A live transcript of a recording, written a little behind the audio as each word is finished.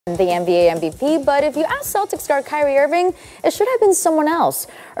The NBA MVP, but if you ask Celtics guard Kyrie Irving, it should have been someone else.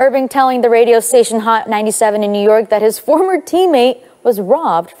 Irving telling the radio station Hot 97 in New York that his former teammate was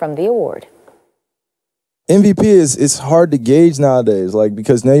robbed from the award. MVP it's hard to gauge nowadays,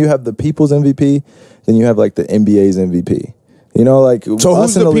 because now you have the people's MVP, then you have the NBA's MVP. So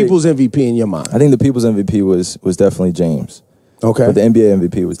who's the people's MVP in your mind? I think the people's MVP was definitely James. Okay. But the NBA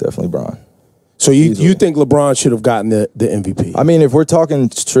MVP was definitely Bron. So you think LeBron should have gotten the MVP? I mean, if we're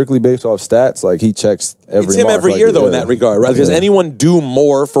talking strictly based off stats, he checks every It's him mark, every year, though, in that regard, right? Does anyone do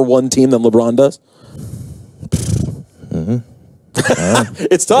more for one team than LeBron does?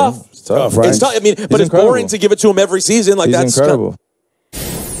 It's tough. Yeah, it's tough, right? It's tough. I mean, but it's boring to give it to him every season. He's That's incredible.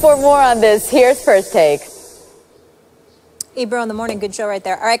 For more on this, here's First Take. Ebro in the morning, good show right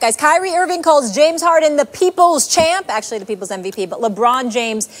there. All right, guys, Kyrie Irving calls James Harden the people's champ, actually the people's MVP, but LeBron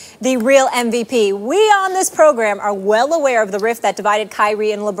James the real MVP. We on this program are well aware of the rift that divided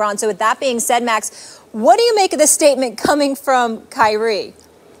Kyrie and LeBron. So with that being said, Max, what do you make of this statement coming from Kyrie?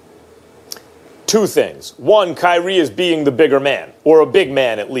 Two things. One, Kyrie is being the bigger man, or a big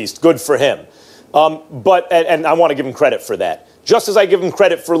man at least. Good for him. But I want to give him credit for that. Just as I give him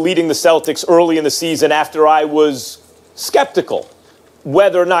credit for leading the Celtics early in the season after I was skeptical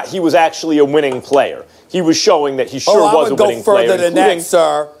whether or not he was actually a winning player. He was showing that he was a winning player. I would go further than that,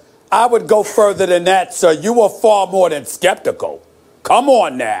 sir. I would go further than that, sir. You were far more than skeptical. Come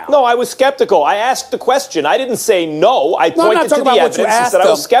on now. No, I was skeptical. I asked the question. I didn't say no. I pointed to the evidence and said I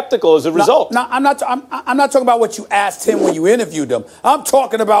was skeptical as a result. No, I'm not talking about what you asked him when you interviewed him. I'm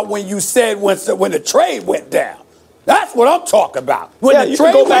talking about when you said when the trade went down. That's what I'm talking about. When the you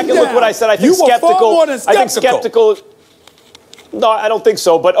trade can go back and down, look what I said. I think you skeptical. were far more than skeptical. I think skeptical. No, I don't think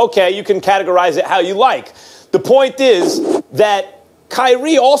so. But okay, you can categorize it how you like. The point is that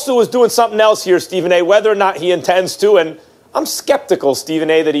Kyrie also is doing something else here, Stephen A., whether or not he intends to, and I'm skeptical, Stephen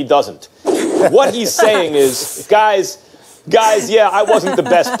A., that he doesn't. What he's saying is, guys, yeah, I wasn't the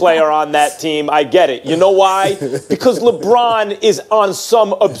best player on that team. I get it. You know why? Because LeBron is on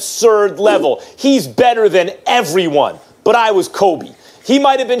some absurd level. He's better than everyone, but I was Kobe. He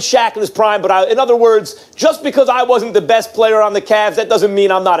might have been Shaq in his prime, but in other words, just because I wasn't the best player on the Cavs, that doesn't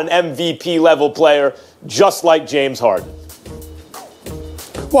mean I'm not an MVP-level player, just like James Harden.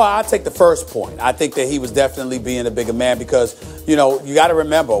 Well, I'll take the first point. I think that he was definitely being a bigger man because, you got to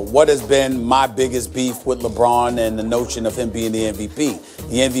remember what has been my biggest beef with LeBron and the notion of him being the MVP.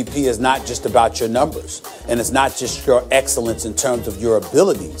 The MVP is not just about your numbers, and it's not just your excellence in terms of your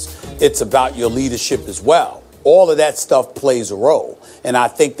abilities. It's about your leadership as well. All of that stuff plays a role. And I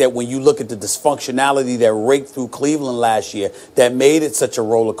think that when you look at the dysfunctionality that raked through Cleveland last year, that made it such a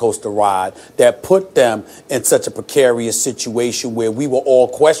roller coaster ride, that put them in such a precarious situation where we were all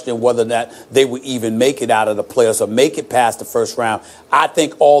questioning whether or not they would even make it out of the playoffs or make it past the first round. I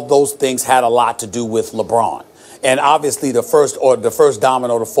think all those things had a lot to do with LeBron. And obviously the first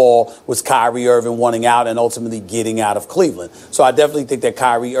domino to fall was Kyrie Irving wanting out and ultimately getting out of Cleveland. So I definitely think that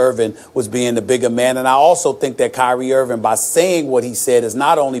Kyrie Irving was being the bigger man. And I also think that Kyrie Irving, by saying what he said, is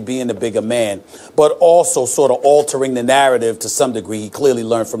not only being the bigger man, but also sort of altering the narrative to some degree. He clearly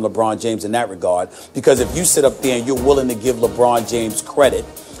learned from LeBron James in that regard. Because if you sit up there and you're willing to give LeBron James credit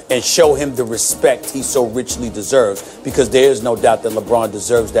and show him the respect he so richly deserves, because there is no doubt that LeBron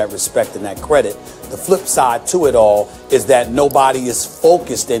deserves that respect and that credit. The flip side to it all is that nobody is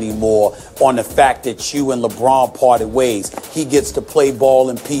focused anymore on the fact that you and LeBron parted ways. He gets to play ball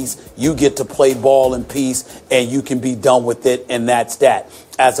in peace. You get to play ball in peace, and you can be done with it, and that's that.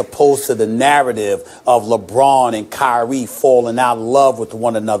 As opposed to the narrative of LeBron and Kyrie falling out of love with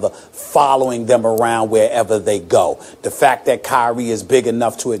one another, following them around wherever they go. The fact that Kyrie is big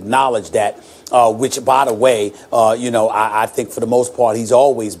enough to acknowledge that, which, by the way, I think for the most part, he's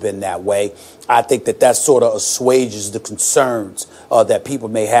always been that way. I think that sort of assuages the concerns that people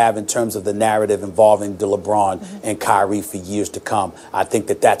may have in terms of the narrative involving LeBron and Kyrie for years to come. I think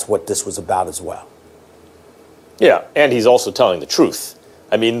that that's what this was about as well. Yeah, and he's also telling the truth.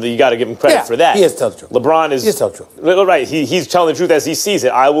 I mean, you got to give him credit for that. He is telling the truth. LeBron is. He is telling the truth. Right. He's telling the truth as he sees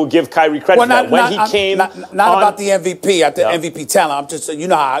it. I will give Kyrie credit for that. When he came, not about the MVP. At the MVP talent, I'm just you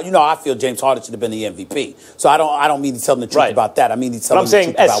know how I feel. James Harden should have been the MVP. So I don't mean he's telling the truth about that. I mean he's telling the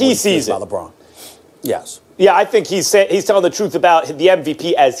truth about what he sees about LeBron. Yes. Yeah, I think he's telling the truth about the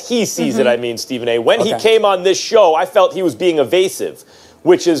MVP as he sees it. I mean, Stephen A. When he came on this show, I felt he was being evasive,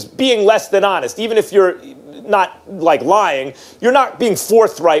 which is being less than honest. Even if you're not lying, you're not being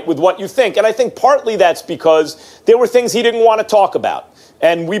forthright with what you think. And I think partly that's because there were things he didn't want to talk about.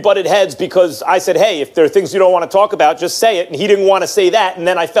 And we butted heads because I said, hey, if there are things you don't want to talk about, just say it. And he didn't want to say that. And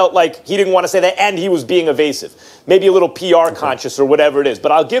then I felt like he didn't want to say that and he was being evasive. maybe a little PR conscious or whatever it is.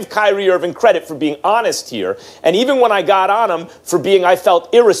 But I'll give Kyrie Irving credit for being honest here. And even when I got on him for being, I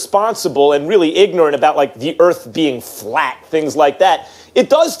felt, irresponsible and really ignorant about, like, the earth being flat, things like that, it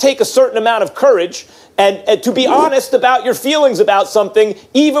does take a certain amount of courage and to be honest about your feelings about something,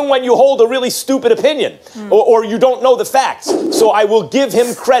 even when you hold a really stupid opinion or you don't know the facts. So I will give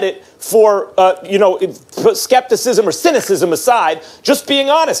him credit for, skepticism or cynicism aside, just being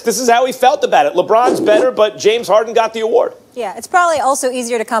honest. This is how he felt about it. LeBron's better, but James Harden got the award. Yeah, it's probably also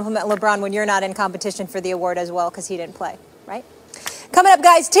easier to compliment LeBron when you're not in competition for the award as well because he didn't play, right? Coming up,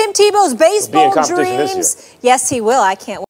 guys, Tim Tebow's baseball dreams. This year. Yes, he will. I can't wait.